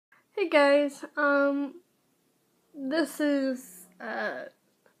Hey guys, this is,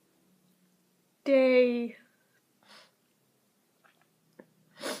 day,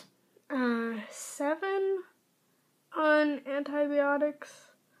 7 on antibiotics.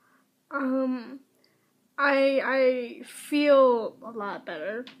 I feel a lot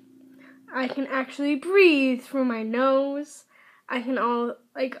better. I can actually breathe through my nose. I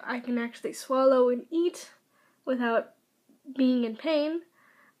can actually swallow and eat without being in pain.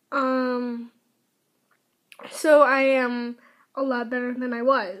 So I am a lot better than I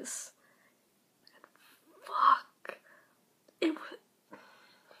was. Fuck. It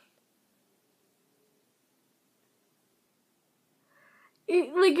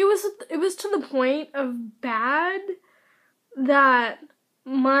was to the point of bad that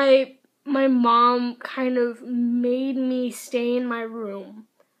my mom kind of made me stay in my room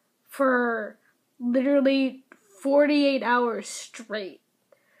for literally 48 hours straight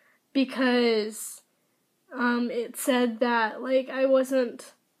because it said that I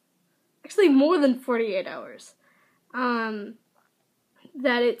wasn't actually more than 48 hours.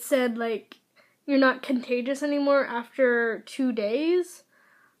 That it said you're not contagious anymore after 2 days.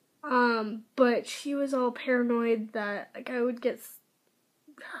 But she was all paranoid that I would get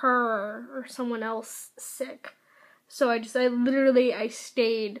her or someone else sick. So I literally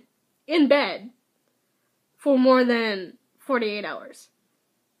stayed in bed for more than 48 hours.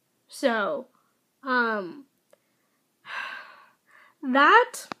 So, that,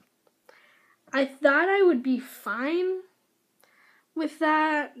 I thought I would be fine with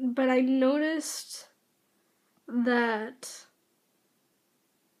that, but I noticed that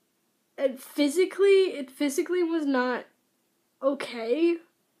it physically was not okay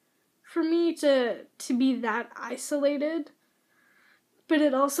for me to be that isolated, but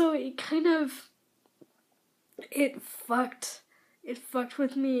it fucked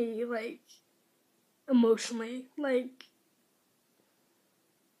with me emotionally,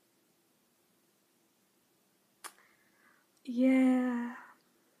 yeah,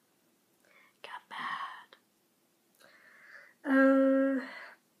 got bad.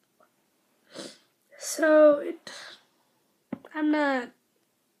 So I'm not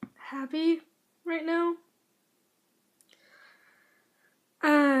happy right now.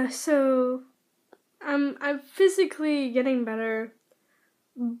 So I'm physically getting better,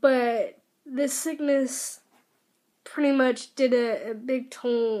 but this sickness pretty much did a big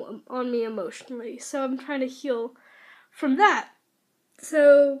toll on me emotionally. So I'm trying to heal from that.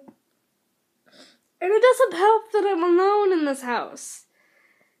 So, and it doesn't help that I'm alone in this house.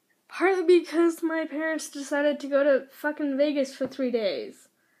 Partly because my parents decided to go to fucking Vegas for 3 days.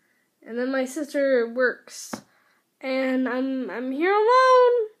 And then my sister works. And I'm here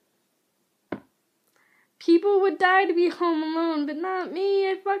alone. People would die to be home alone, but not me.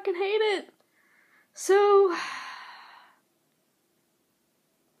 I fucking hate it. So,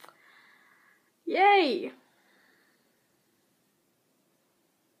 yay.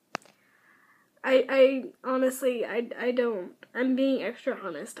 I honestly, I don't, I'm being extra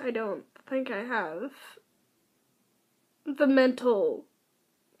honest, I don't think I have the mental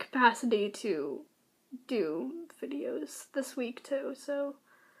capacity to do videos this week too, so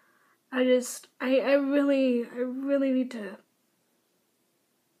I really need to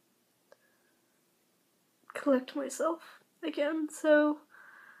collect myself again, so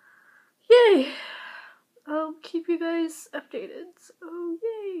yay! I'll keep you guys updated, so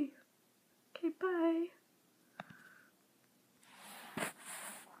yay! Okay, bye.